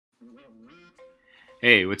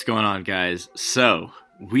Hey, what's going on, guys? So,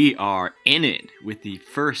 we are in it with the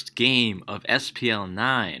first game of SPL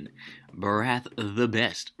 9, Barath the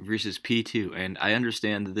Best versus P2, and I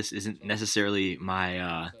understand that this isn't necessarily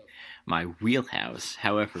my wheelhouse.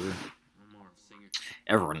 However,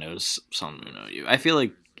 everyone knows some who know you. I feel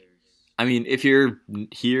like, I mean, if you're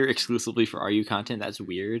here exclusively for RU content, that's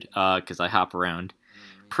weird, because I hop around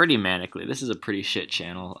pretty manically. This is a pretty shit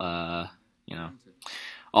channel, you know,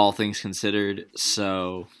 all things considered,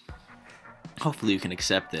 so hopefully you can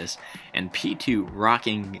accept this. And P2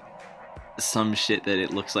 rocking some shit that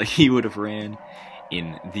it looks like he would have ran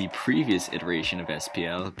in the previous iteration of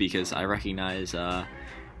SPL, because I recognize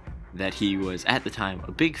that he was, at the time,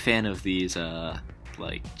 a big fan of these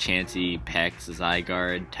like Chansey, Pex,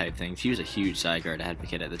 Zygarde type things. He was a huge Zygarde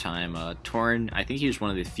advocate at the time. Torn, I think he was one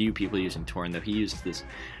of the few people using Torn, though he used this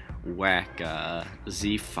whack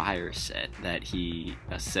Z Fire set that he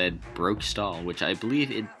said broke stall, which I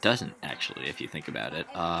believe it doesn't actually, if you think about it.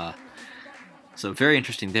 So very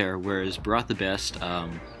interesting there, whereas Barath the Best,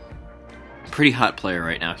 pretty hot player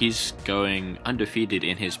right now. He's going undefeated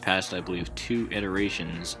in his past, I believe, 2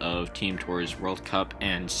 iterations of Team Tour's World Cup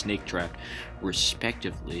and Snake Draft,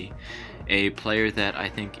 respectively. A player that I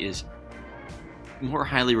think is more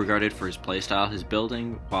highly regarded for his playstyle, his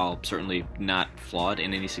building, while certainly not flawed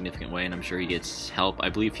in any significant way, and I'm sure he gets help. I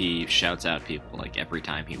believe he shouts out people like every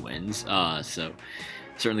time he wins, so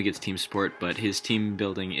certainly gets team support, but his team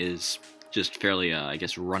building is just fairly, I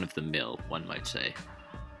guess, run-of-the-mill, one might say.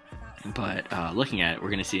 But looking at it, we're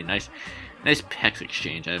going to see a nice Pex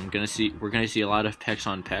exchange. We're going to see a lot of Pex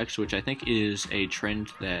on Pex, which I think is a trend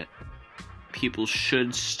that people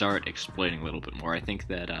should start exploiting a little bit more. I think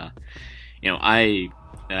that you know,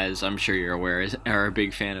 as I'm sure you're aware, are a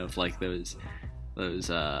big fan of like those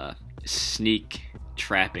sneak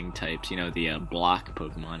trapping types, you know, the block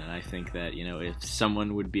Pokemon, and I think that, you know, if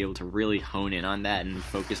someone would be able to really hone in on that and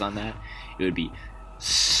focus on that, it would be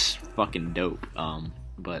fucking dope.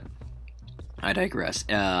 But I digress.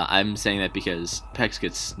 I'm saying that because Pex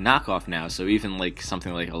gets knockoff now, so even like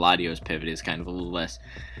something like a Latios pivot is kind of a little less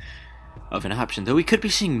of an option. Though we could be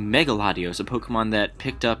seeing Mega Latios, a Pokemon that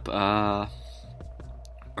picked up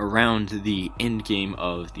around the end game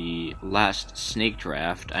of the last Snake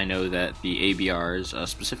Draft. I know that the ABRs,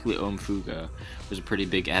 specifically Omfuga, was a pretty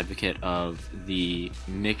big advocate of the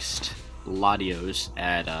mixed Latios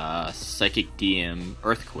at Psychic DM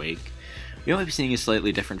Earthquake. We might be seeing a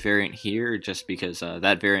slightly different variant here, just because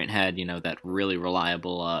that variant had, you know, that really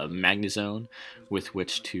reliable Magnezone with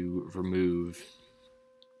which to remove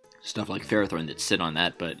stuff like Ferrothorn that sit on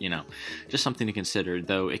that, but, you know, just something to consider,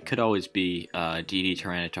 though it could always be DD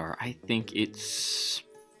Tyranitar. I think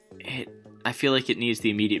I feel like it needs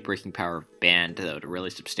the immediate breaking power of Band, though, to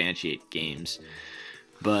really substantiate games.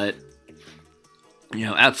 But, you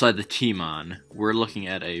know, outside the Teamon, we're looking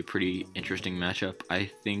at a pretty interesting matchup.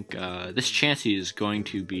 I think this Chansey is going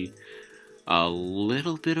to be a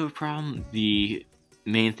little bit of a problem. The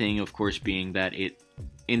main thing, of course, being that it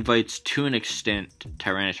invites, to an extent,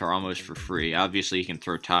 Tyranitar almost for free. Obviously, you can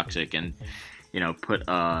throw Toxic and, you know, put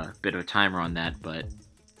a bit of a timer on that, but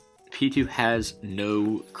P2 has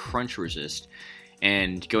no crunch resist.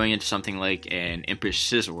 And going into something like an Impish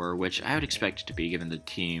Scizor, which I would expect it to be given the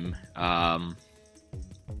team,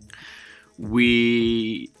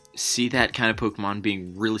 we see that kind of Pokemon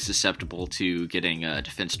being really susceptible to getting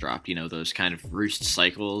defense dropped, you know, those kind of roost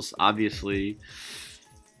cycles. Obviously,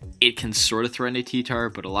 it can sort of threaten a T-Tar,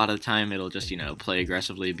 but a lot of the time it'll just, you know, play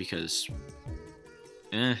aggressively because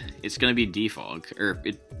it's going to be Defog, or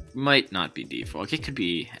it might not be Defog. It could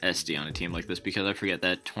be SD on a team like this, because I forget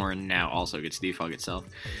that Torn now also gets Defog itself.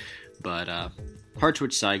 But Hard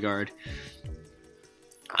Switch Zygarde,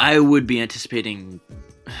 I would be anticipating...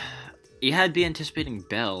 You had to be anticipating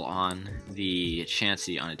Bell on the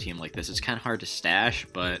Chansey on a team like this. It's kind of hard to stash,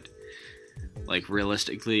 but like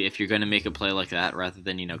realistically, if you're going to make a play like that, rather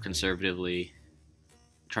than, you know, conservatively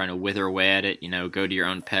trying to wither away at it, you know, go to your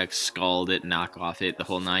own Pex, scald it, knock off it, the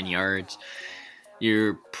whole 9 yards,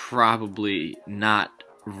 you're probably not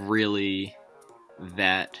really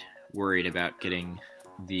that worried about getting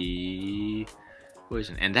the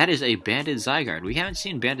poison. And that is a Banded Zygarde. We haven't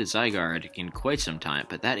seen Banded Zygarde in quite some time,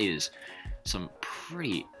 but that is some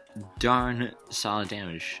pretty darn solid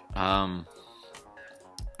damage.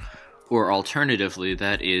 Or alternatively,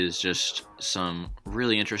 that is just some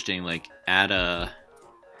really interesting, like, ADA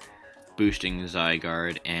boosting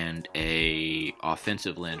Zygarde and a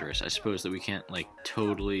offensive Landorus. I suppose that we can't, like,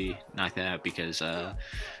 totally knock that out because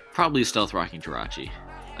probably Stealth Rocking Jirachi.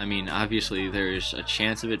 I mean, obviously there's a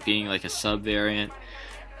chance of it being like a sub-variant,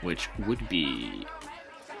 which would be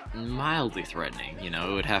mildly threatening. You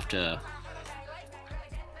know, it would have to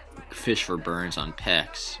fish for burns on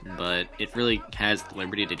Pex, but it really has the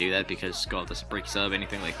liberty to do that because Skull doesn't break sub,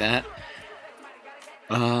 anything like that.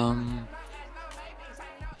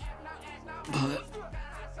 But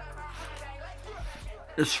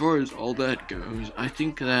as far as all that goes, I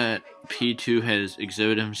think that P2 has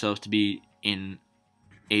exhibited himself to be in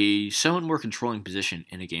a somewhat more controlling position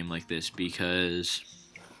in a game like this because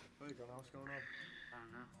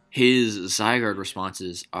his Zygarde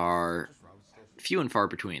responses are few and far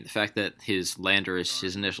between. The fact that his Landorus,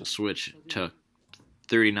 his initial switch, took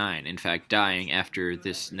 39, in fact, dying after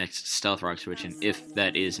this next Stealth Rock switch, and if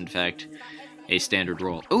that is, in fact, a standard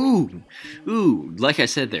roll. Ooh, like I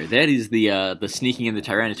said there, that is the sneaking in the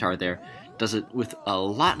Tyranitar there. Does it with a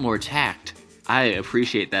lot more tact. I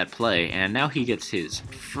appreciate that play, and now he gets his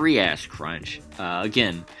free-ass crunch.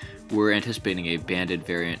 Again, we're anticipating a banded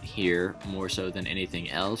variant here, more so than anything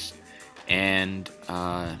else, and,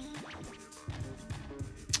 I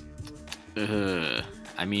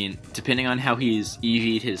mean, depending on how he's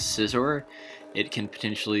EV'd his Scizor, it can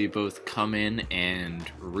potentially both come in and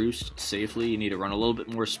roost safely. You need to run a little bit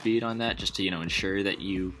more speed on that just to, you know, ensure that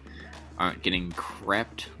you aren't getting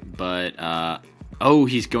crept. But, oh,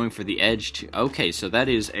 he's going for the edge too. Okay, so that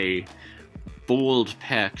is a bold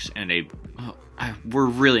Pex and a... Oh, we're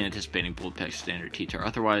really anticipating bold Pex standard T-Tar.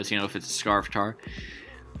 Otherwise, you know, if it's a Scarf Tar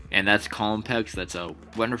and that's Calm Pex, that's a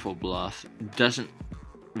wonderful bluff. Doesn't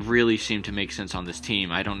really seem to make sense on this team.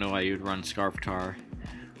 I don't know why you'd run Scarf Tar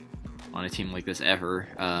on a team like this ever,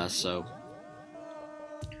 so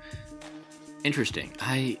interesting.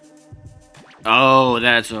 Oh,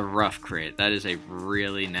 that's a rough crit. That is a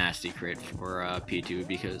really nasty crit for P2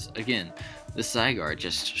 because, again, the Zygarde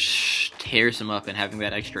just tears him up, and having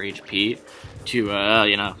that extra HP to,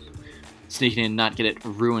 you know, sneak in and not get it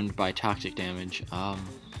ruined by toxic damage.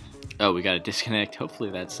 Oh, we got a disconnect. Hopefully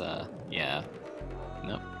that's, yeah.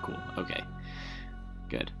 Nope, cool, okay.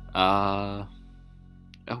 Good.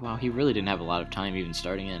 Oh wow, he really didn't have a lot of time even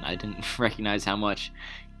starting in. I didn't recognize how much.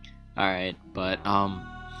 Alright, but,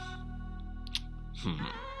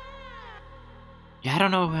 yeah, I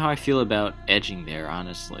don't know how I feel about edging there,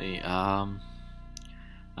 honestly.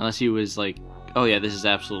 Unless he was like, oh yeah, this is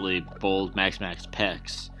absolutely bold max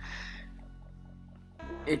Pex.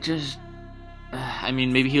 It just... I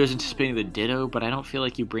mean, maybe he was anticipating the Ditto, but I don't feel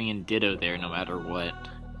like you bring in Ditto there no matter what.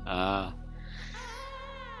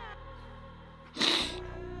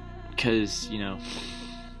 Because, you know...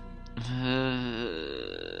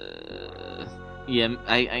 yeah,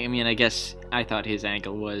 I mean, I guess I thought his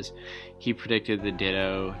angle was he predicted the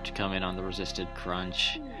Ditto to come in on the resisted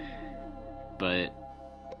Crunch. But,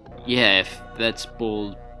 yeah, if that's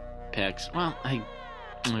bold Pex, well, I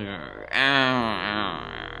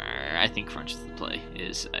think Crunch is the play,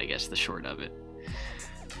 is, I guess, the short of it.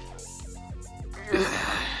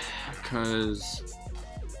 Because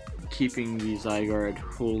keeping the Zygarde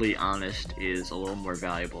wholly honest is a little more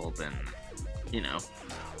valuable than, you know,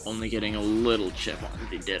 only getting a little chip on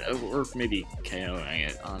the Ditto, or maybe KOing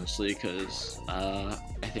it, honestly, because I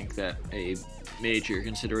think that a major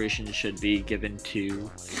consideration should be given to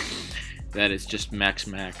that it's just max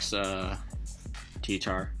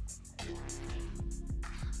T-Tar.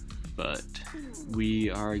 But we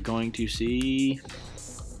are going to see...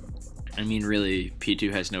 I mean, really,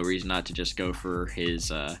 P2 has no reason not to just go for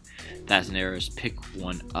his Thousand Arrows, pick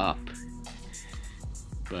one up.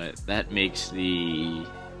 But that makes the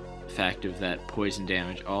fact of that poison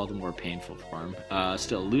damage all the more painful for him.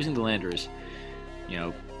 Still, losing the Landorus, you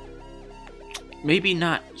know, maybe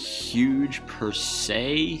not huge per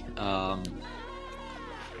se,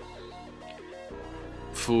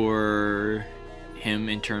 for him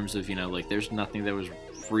in terms of, you know, like, there's nothing that was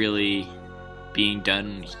really being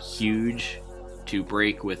done huge to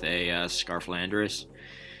break with a Scarf Landorus,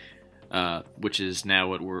 which is now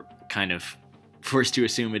what we're kind of forced to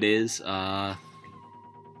assume it is.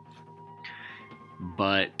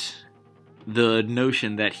 But the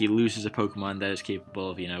notion that he loses a Pokemon that is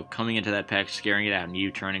capable of, you know, coming into that pack, scaring it out, and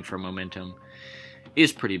you turning for momentum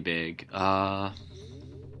is pretty big.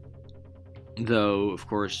 Though, of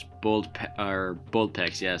course, Bold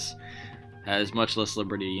Pex, yes, has much less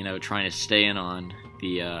liberty, you know, trying to stay in on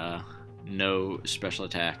the no special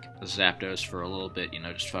attack Zapdos for a little bit, you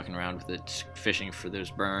know, just fucking around with it, fishing for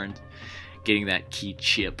those burns, getting that key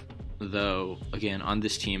chip. Though, again, on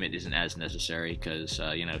this team it isn't as necessary because,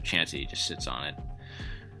 you know, Chansey just sits on it.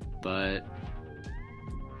 But,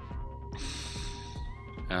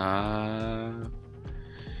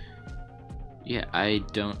 yeah, I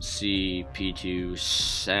don't see P2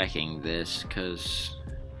 sacking this because,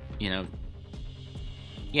 you know,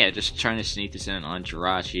 yeah, just trying to sneak this in on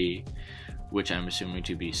Jirachi, which I'm assuming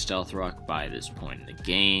to be Stealth Rock by this point in the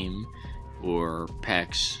game, or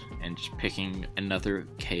Pex, and just picking another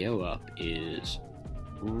KO up is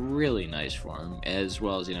really nice for him, as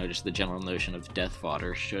well as, you know, just the general notion of death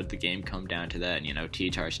fodder should the game come down to that, and, you know,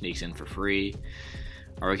 T-Tar sneaks in for free.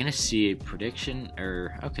 Are we going to see a prediction?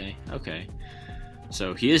 Okay.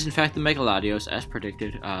 So he is in fact the Mega Latios, as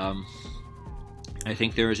predicted. I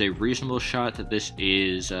think there is a reasonable shot that this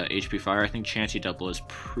is HP Fire. I think Chansey double is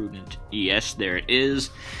prudent. Yes, there it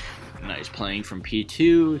is. Nice playing from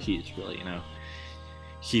P2. He's really, you know,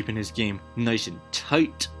 keeping his game nice and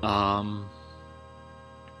tight.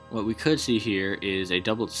 What we could see here is a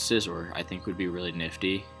doubled Scizor, I think would be really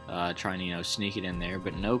nifty. Trying to, you know, sneak it in there,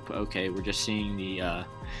 but nope. Okay, we're just seeing the,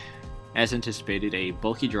 as anticipated, a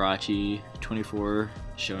bulky Jirachi 24,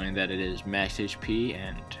 showing that it is max HP,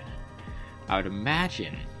 and I would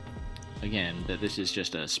imagine, again, that this is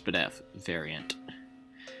just a Spadef variant.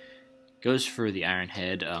 Goes for the Iron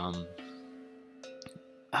Head.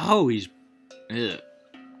 Oh, he's... Ugh.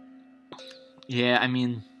 Yeah, I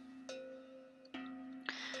mean,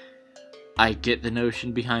 I get the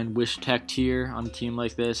notion behind Wish Tech tier on a team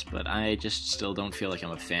like this, but I just still don't feel like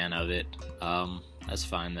I'm a fan of it. That's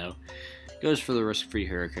fine though. Goes for the risk-free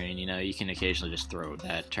Hurricane. You know, you can occasionally just throw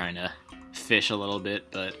that, trying to fish a little bit,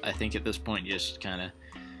 but I think at this point you just kind of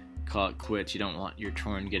call it quits. You don't want your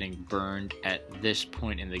Torn getting burned at this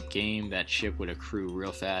point in the game. That ship would accrue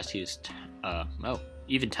real fast. He's,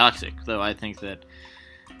 even toxic, though I think that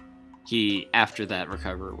he, after that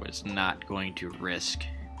recover, was not going to risk.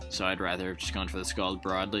 So I'd rather have just gone for the Scald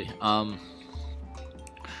broadly.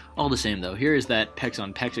 All the same though, here is that Pex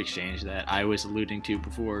on Pex exchange that I was alluding to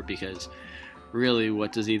before, because really,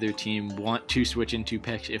 what does either team want to switch into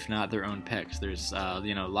Pex if not their own Pex? There's,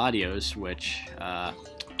 you know, Latios, which,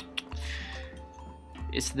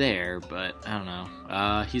 it's there, but I don't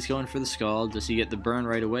know. He's going for the Scald. Does he get the burn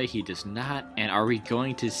right away? He does not. And are we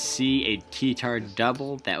going to see a T-Tar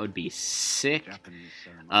double? That would be sick.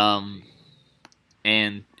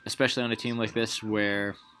 And especially on a team like this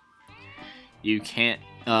where you can't,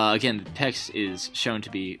 again, the Pex is shown to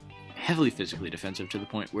be heavily physically defensive to the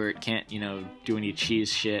point where it can't, you know, do any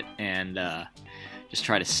cheese shit and just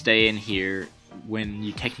try to stay in here when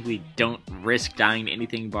you technically don't risk dying to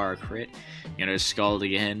anything bar a crit. You know, Scald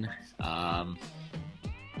again.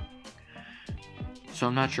 So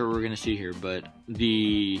I'm not sure what we're going to see here, but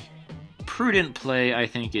the prudent play, I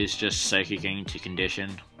think, is just Psychicking to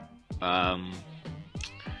condition.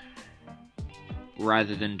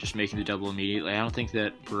 Rather than just making the double immediately. I don't think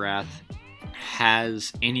that Barath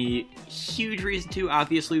has any huge reason to.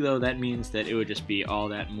 Obviously, though, that means that it would just be all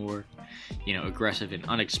that more, you know, aggressive and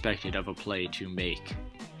unexpected of a play to make.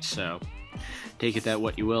 So, take it that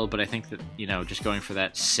what you will, but I think that, you know, just going for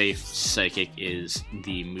that safe Psychic is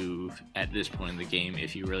the move at this point in the game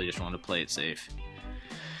if you really just want to play it safe.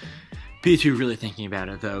 P2 really thinking about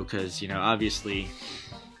it, though, because, you know, obviously,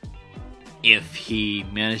 if he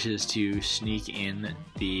manages to sneak in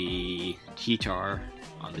the T-Tar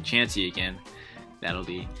on the Chansey again, that'll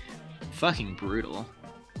be fucking brutal.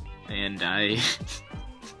 And I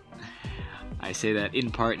say that in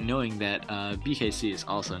part knowing that BKC is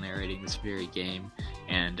also narrating this very game,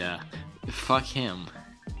 and fuck him.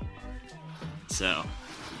 So,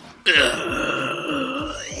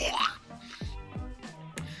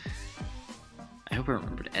 I hope I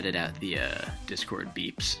remember to edit out the Discord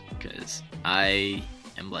beeps, because I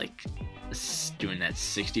am like doing that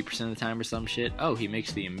 60% of the time or some shit. Oh, he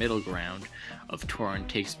makes the middle ground of Torn,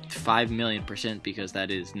 takes 5,000,000% because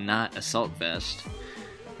that is not Assault Vest.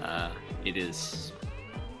 It is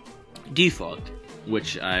Default,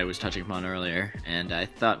 which I was touching upon earlier, and I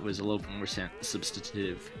thought was a little bit more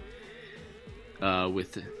substantive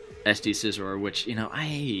with SD Scizor, which, you know,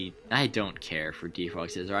 I don't care for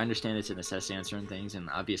Default Scizor. I understand it's an necessity on certain things, and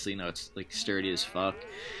obviously, you know, it's like sturdy as fuck,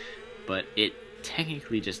 but it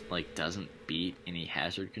technically just like doesn't beat any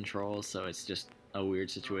hazard control, so it's just a weird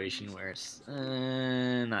situation where it's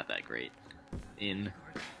not that great in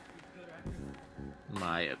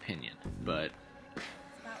my opinion. But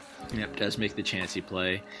yep, does make the Chansey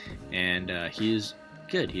play, and he's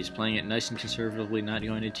good. He's playing it nice and conservatively, not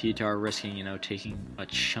going to T-Tar, risking, you know, taking a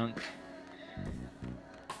chunk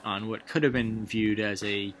on what could have been viewed as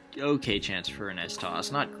a okay chance for an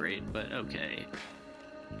S-Toss. Not great, but okay.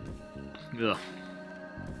 Ugh.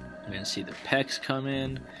 I'm gonna see the Pex come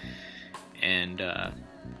in, and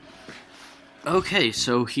okay,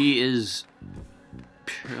 so he is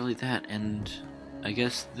purely that, and I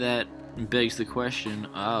guess that begs the question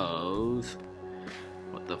of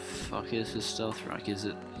what the fuck is his Stealth Rock? Is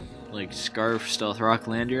it like Scarf Stealth Rock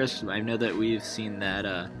Landers. I know that we've seen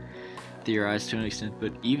that theorized to an extent,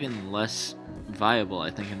 but even less viable,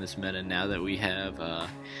 I think, in this meta now that we have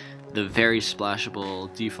the very splashable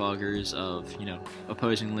defoggers of, you know,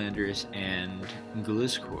 opposing Landers and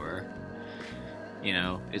Gliscor. You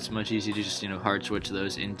know, it's much easier to just, you know, hard switch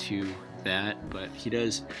those into that, but he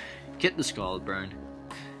does get the Scald Burn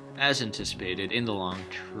as anticipated in the long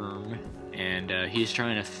term, and he's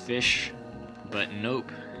trying to fish, but nope.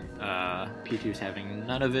 P2's having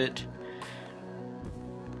none of it.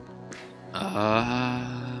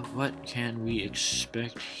 What can we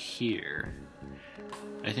expect here?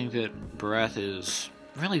 I think that Barath is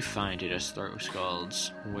really fine to just throw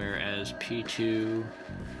Scalds, whereas P2...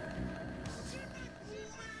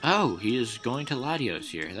 Oh, he is going to Latios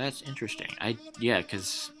here. That's interesting. Yeah,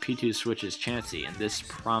 because P2 switches Chansey, and this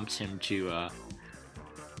prompts him to, you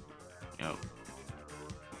know,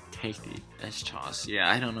 take the S-Toss. Yeah,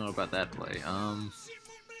 I don't know about that play.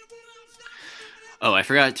 Oh,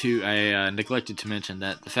 I neglected to mention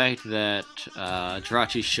that the fact that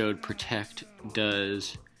Jirachi showed Protect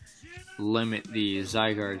does limit the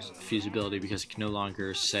Zygarde's feasibility because it can no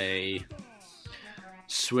longer, say,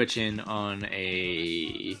 switch in on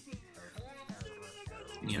a,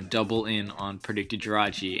 you know, double in on predicted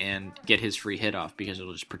Jirachi and get his free hit off because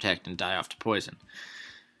it'll just protect and die off to poison.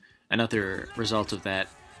 Another result of that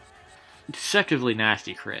deceptively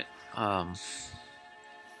nasty crit.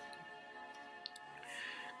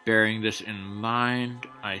 Bearing this in mind,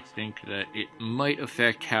 I think that it might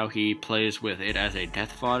affect how he plays with it as a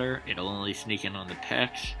death fodder. It'll only sneak in on the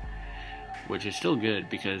Pex, which is still good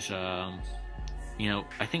because, you know,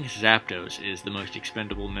 I think Zapdos is the most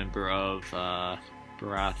expendable member of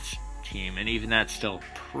Barath's team, and even that's still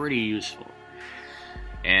pretty useful.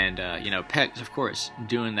 And, you know, Pex, of course,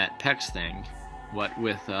 doing that Pex thing, what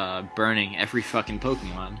with burning every fucking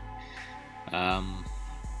Pokemon.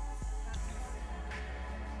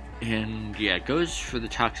 And yeah, goes for the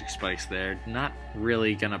Toxic Spikes there. Not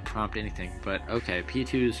really gonna prompt anything, but okay,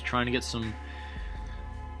 P2's trying to get some...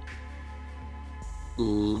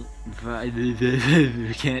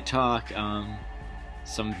 can't talk,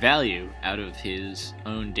 some value out of his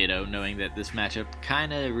own Ditto, knowing that this matchup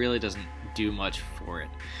kinda really doesn't do much for it.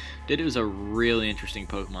 Ditto's a really interesting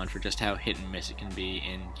Pokemon for just how hit and miss it can be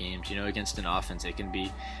in games. You know, against an offense it can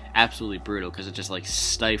be absolutely brutal because it just like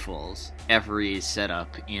stifles every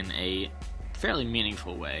setup in a fairly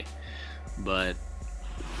meaningful way. But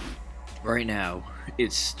right now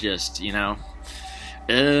it's just, you know,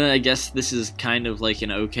 I guess this is kind of like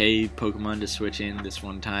an okay Pokemon to switch in this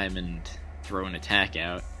one time and throw an attack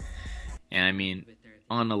out. And I mean,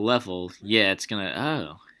 on a level, yeah, it's gonna...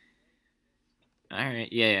 Oh.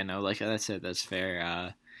 Alright, yeah, no, like I said, that's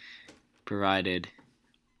fair, provided,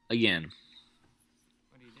 again,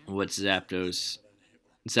 what's Zapdos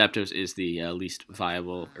is the least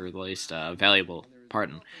viable, or the least valuable,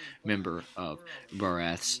 member of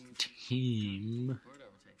Barath's team,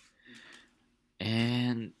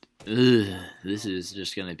 and, this is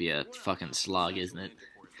just gonna be a fucking slog, isn't it?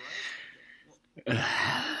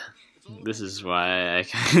 This is why I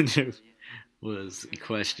kind of was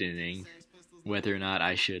questioning whether or not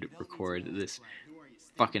I should record this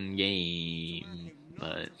fucking game,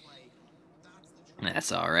 but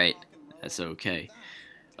that's alright. That's okay.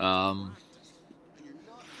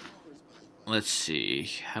 Let's see.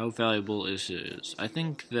 How valuable is this? I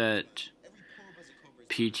think that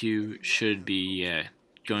P2 should be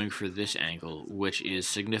going for this angle, which is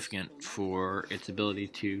significant for its ability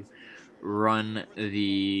to run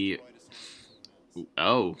the...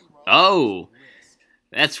 Oh!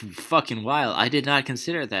 That's fucking wild. I did not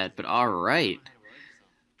consider that, but alright.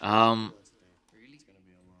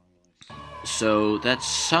 So that's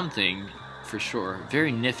something for sure.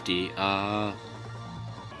 Very nifty. But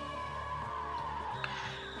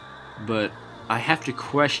I have to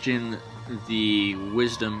question the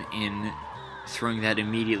wisdom in throwing that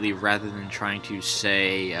immediately rather than trying to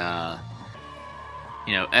say,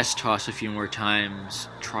 you know, S-Toss a few more times,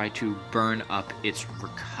 try to burn up its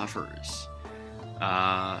recovers.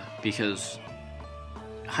 Because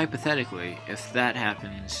hypothetically, if that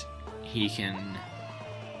happens, he can,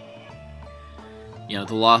 you know,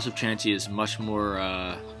 the loss of Chansey is much more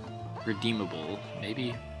redeemable.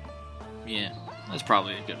 Maybe, yeah, that's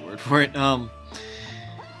probably a good word for it.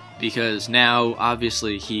 Because now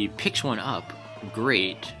obviously he picks one up,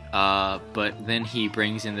 great, but then he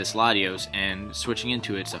brings in this Latios, and switching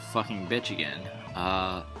into it's a fucking bitch again.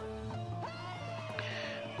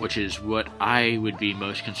 Which is what I would be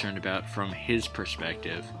most concerned about from his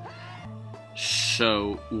perspective.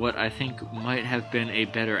 So what I think might have been a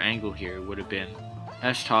better angle here would have been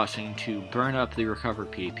S-tossing to burn up the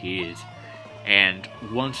recovered PPs. And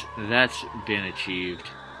once that's been achieved,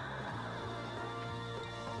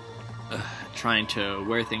 trying to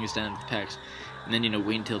wear things down with Pex, and then,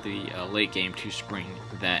 wait until the late game to spring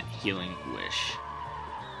that healing wish.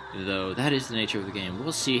 Though that is the nature of the game.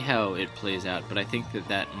 We'll see how it plays out, but I think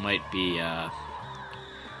that might be a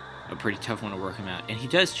pretty tough one to work him out. And he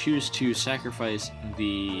does choose to sacrifice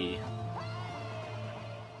the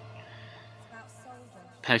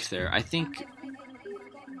Pex there. I think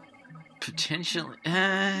potentially,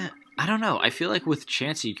 I don't know. I feel like with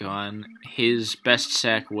Chansey gone, his best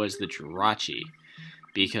sack was the Jirachi,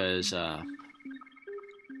 because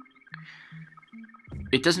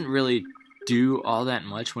it doesn't really do all that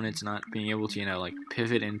much when it's not being able to, like,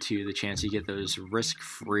 pivot into the Chansey, get those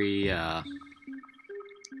risk-free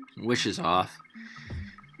wishes off.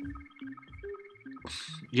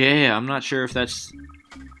 Yeah, I'm not sure if that's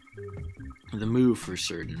the move for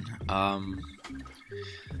certain.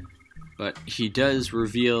 But he does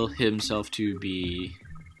reveal himself to be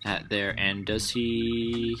there, and does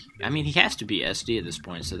he... I mean, he has to be SD at this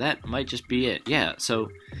point, so that might just be it. Yeah, so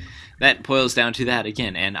that boils down to that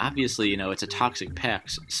again, and obviously, it's a toxic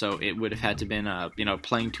Pex, so it would have had to been,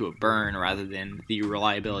 playing to a burn rather than the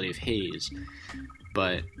reliability of Haze.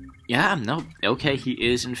 But, yeah, no, okay, he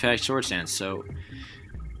is in fact Sword Stance, so,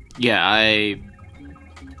 yeah,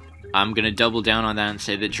 I'm gonna double down on that and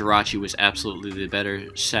say that Jirachi was absolutely the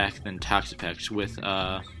better sack than Toxapex with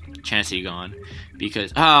Chansey gone,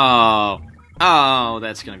 because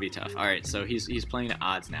that's gonna be tough. All right, so he's playing the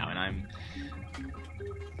odds now, and I'm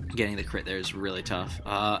getting the crit there is really tough.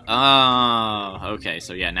 Okay,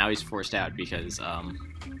 so yeah, now he's forced out because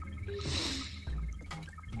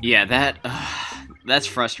yeah, that's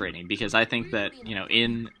frustrating, because I think that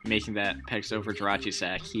in making that Pex over Jirachi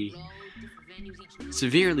sack, he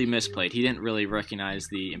severely misplayed. He didn't really recognize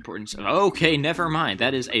the importance of... Okay, never mind.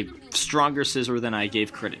 That is a stronger scissor than I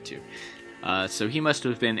gave credit to. So he must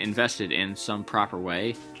have been invested in some proper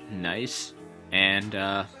way. Nice. And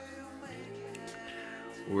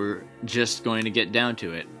we're just going to get down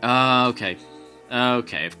to it. Okay.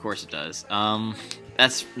 Okay, of course it does.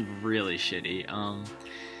 That's really shitty.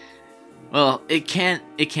 Well, it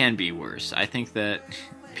can be worse. I think that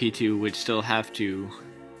P2 would still have to...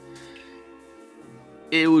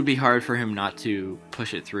 It would be hard for him not to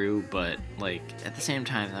push it through, but, like, at the same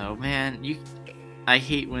time, though, man, I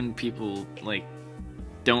hate when people, like,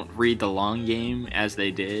 don't read the long game as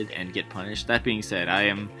they did and get punished. That being said, I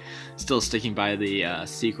am still sticking by the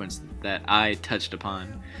sequence that I touched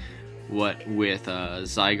upon. What with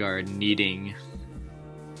Zygarde needing,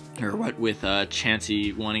 or what with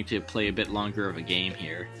Chansey wanting to play a bit longer of a game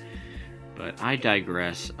here. But I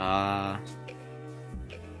digress.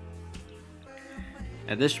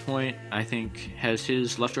 At this point, I think, has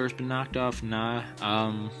his leftovers been knocked off? Nah.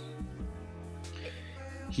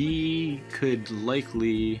 He could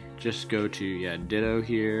likely just go to, yeah, Ditto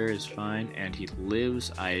here is fine, and he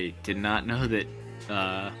lives. I did not know that,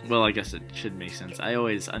 well, I guess it should make sense. I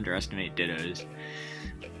always underestimate Ditto's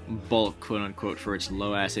bulk, quote-unquote, for its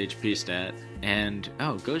low-ass HP stat. And,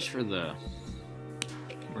 oh, goes for the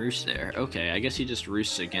roost there. Okay, I guess he just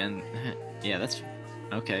roosts again. Yeah, that's,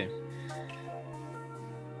 okay.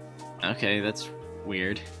 Okay, that's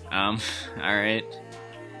weird. Alright.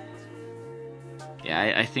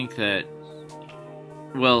 Yeah, I think that...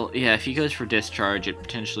 Well, yeah, if he goes for Discharge, it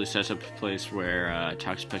potentially sets up a place where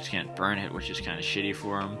Toxapex can't burn it, which is kind of shitty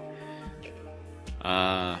for him.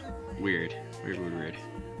 Weird. Weird.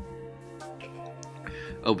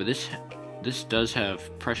 Oh, but this does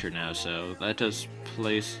have pressure now, so that does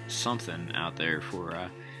place something out there for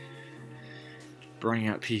burning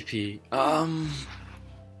out PP.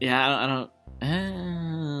 Yeah, I don't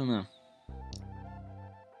know.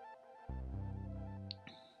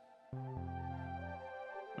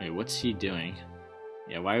 Wait, what's he doing?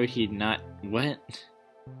 Yeah, why would he not... What?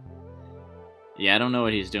 Yeah, I don't know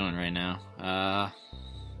what he's doing right now.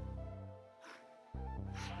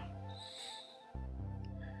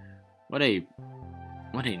 What an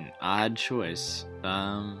odd choice.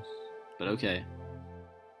 But okay.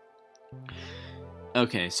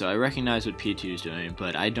 Okay, so I recognize what P2 is doing,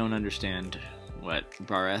 but I don't understand what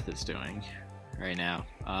Bareth is doing right now.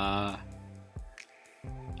 I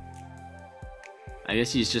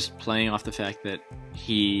guess he's just playing off the fact that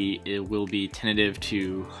it will be tentative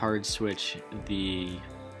to hard switch the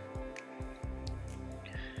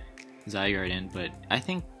Zygarde in, but I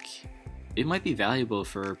think it might be valuable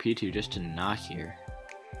for P2 just to knock here.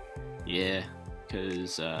 Yeah,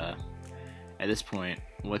 because at this point,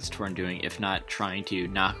 what's Torn doing if not trying to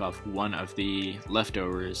knock off one of the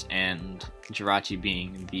leftovers, and Jirachi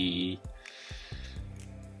being the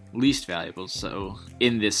least valuable? So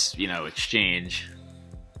in this, you know, exchange,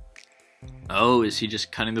 oh, is he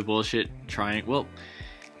just cutting the bullshit, trying? Well,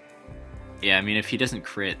 yeah, I mean, if he doesn't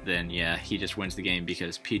crit, then yeah, he just wins the game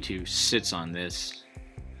because P2 sits on this.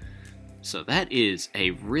 So that is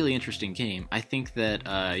a really interesting game. I think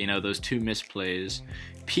that, you know, those two misplays,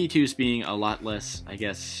 P2's being a lot less, I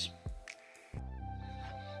guess,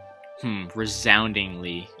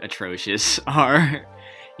 resoundingly atrocious, are,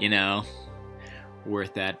 you know,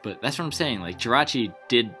 worth that. But that's what I'm saying. Like, Jirachi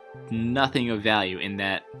did nothing of value in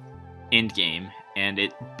that end game, and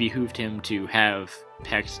it behooved him to have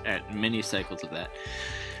Pex at many cycles of that.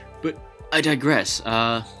 But I digress.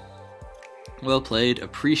 Well played,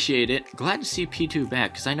 appreciate it. Glad to see P2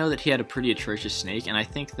 back, because I know that he had a pretty atrocious snake, and I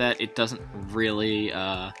think that it doesn't really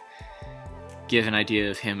give an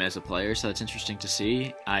idea of him as a player, so that's interesting to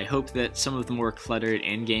see. I hope that some of the more cluttered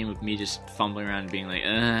endgame of me just fumbling around and being like,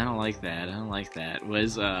 I don't like that,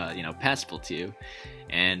 was, you know, passable to you.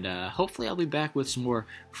 And hopefully I'll be back with some more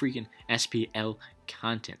freaking SPL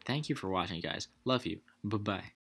content. Thank you for watching, guys. Love you. Bye-bye.